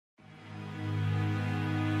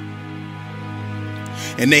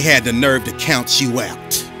and they had the nerve to count you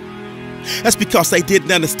out. That's because they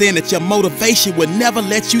didn't understand that your motivation would never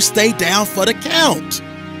let you stay down for the count.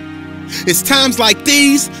 It's times like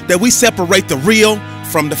these that we separate the real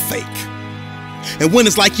from the fake. And when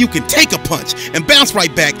it's like you can take a punch and bounce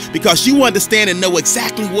right back because you understand and know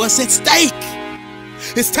exactly what's at stake.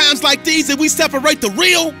 It's times like these that we separate the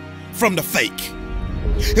real from the fake.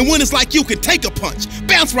 And when it's like you can take a punch,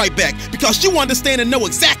 bounce right back because you understand and know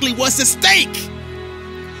exactly what's at stake.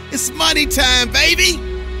 It's money time, baby.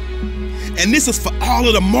 And this is for all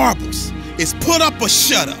of the marbles. It's put up or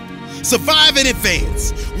shut up. Survive in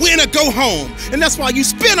advance, win or go home. And that's why you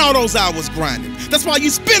spend all those hours grinding. That's why you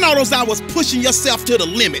spend all those hours pushing yourself to the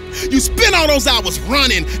limit. You spend all those hours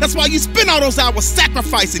running. That's why you spend all those hours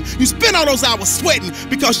sacrificing. You spend all those hours sweating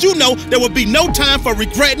because you know there will be no time for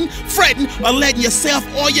regretting, fretting, or letting yourself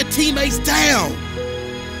or your teammates down.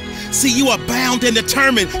 See, you are bound and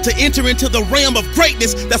determined to enter into the realm of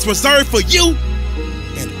greatness that's reserved for you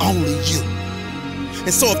and only you.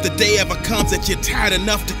 And so if the day ever comes that you're tired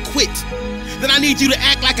enough to quit, then I need you to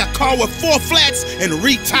act like a car with 4 flats and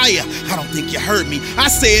retire. I don't think you heard me. I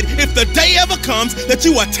said, if the day ever comes that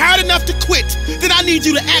you are tired enough to quit, then I need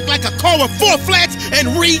you to act like a car with 4 flats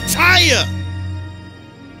and retire.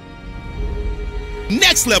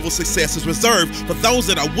 Next level success is reserved for those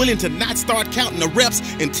that are willing to not start counting the reps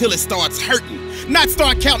until it starts hurting. Not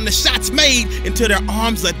start counting the shots made until their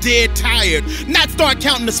arms are dead tired. Not start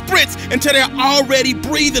counting the sprints until they're already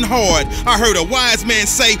breathing hard. I heard a wise man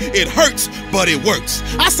say, it hurts, but it works.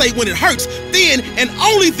 I say when it hurts, then and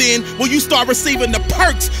only then will you start receiving the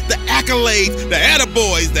perks, the accolades, the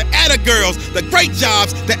attaboys, the attagirls, the great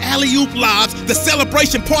jobs, the alley-oop lobs, the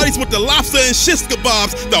celebration parties with the lobster and shish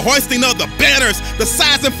kebabs, the hoisting of the banners, the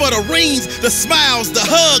sizing for the rings, the smiles, the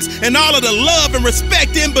hugs, and all of the love and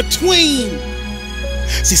respect in between.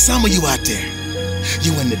 See, some of you out there,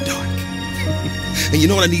 you in the dark. And you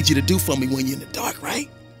know what I need you to do for me when you're in the dark,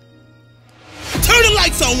 right? Turn the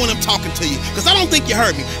lights on when I'm talking to you, because I don't think you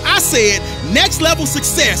heard me. I said next level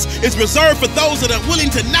success is reserved for those that are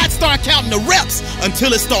willing to not start counting the reps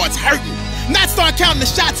until it starts hurting. Not start counting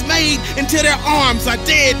the shots made until their arms are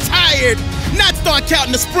dead tired. Not start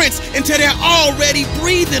counting the sprints until they're already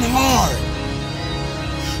breathing hard.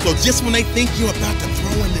 So just when they think you're about to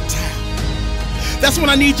throw in the towel, that's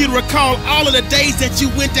when I need you to recall all of the days that you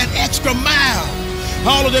went that extra mile.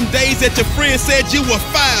 All of them days that your friends said you were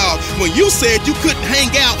foul, when you said you couldn't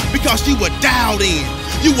hang out because you were dialed in.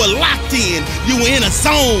 You were locked in. You were in a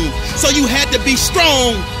zone. So you had to be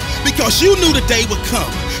strong because you knew the day would come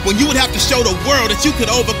when you would have to show the world that you could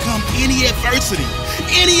overcome any adversity,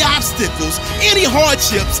 any obstacles, any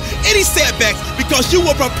hardships, any setbacks, because you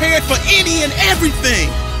were prepared for any and everything.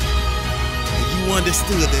 And you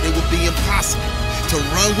understood that it would be impossible to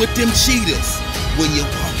run with them cheetahs when you're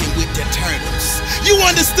walking with the turtles. You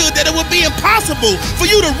understood that it would be impossible for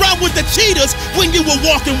you to run with the cheetahs when you were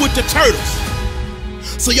walking with the turtles.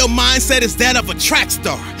 So your mindset is that of a track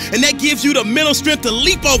star, and that gives you the mental strength to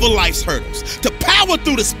leap over life's hurdles, to power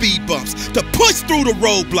through the speed bumps, to push through the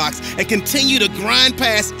roadblocks, and continue to grind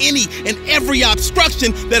past any and every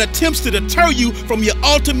obstruction that attempts to deter you from your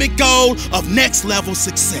ultimate goal of next level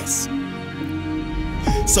success.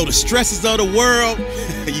 So the stresses of the world,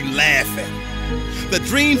 you laugh at them. The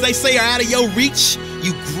dreams they say are out of your reach,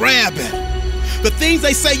 you grab at them. The things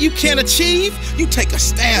they say you can't achieve, you take a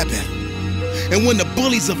stab at them. And when the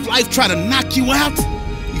bullies of life try to knock you out,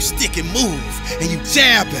 you stick and move and you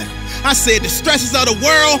jab at them. I said the stresses of the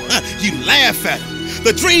world, you laugh at them.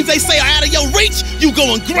 The dreams they say are out of your reach, you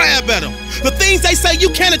go and grab at them. The things they say you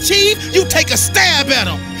can't achieve, you take a stab at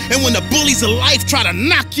them. And when the bullies of life try to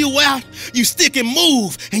knock you out, you stick and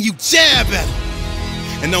move and you jab at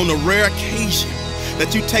them. And on the rare occasion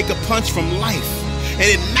that you take a punch from life and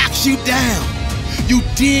it knocks you down, you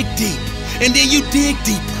dig deep, and then you dig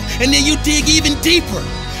deeper, and then you dig even deeper,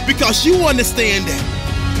 because you understand that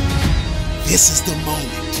this is the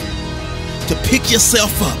moment to pick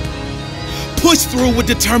yourself up, push through with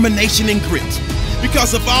determination and grit,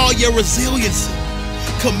 because of all your resiliency,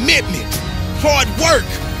 commitment, hard work,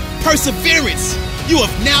 perseverance. You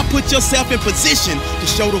have now put yourself in position to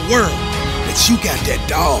show the world that you got that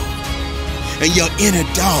dog, and your inner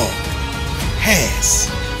dog has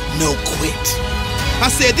no quit. I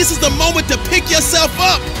said this is the moment to pick yourself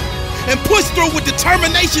up and push through with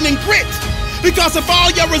determination and grit, because of all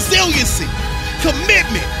your resiliency,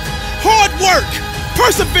 commitment, hard work,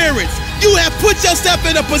 perseverance. You have put yourself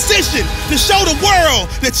in a position to show the world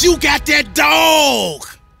that you got that dog,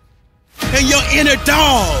 and your inner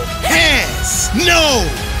dog has no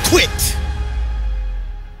quit.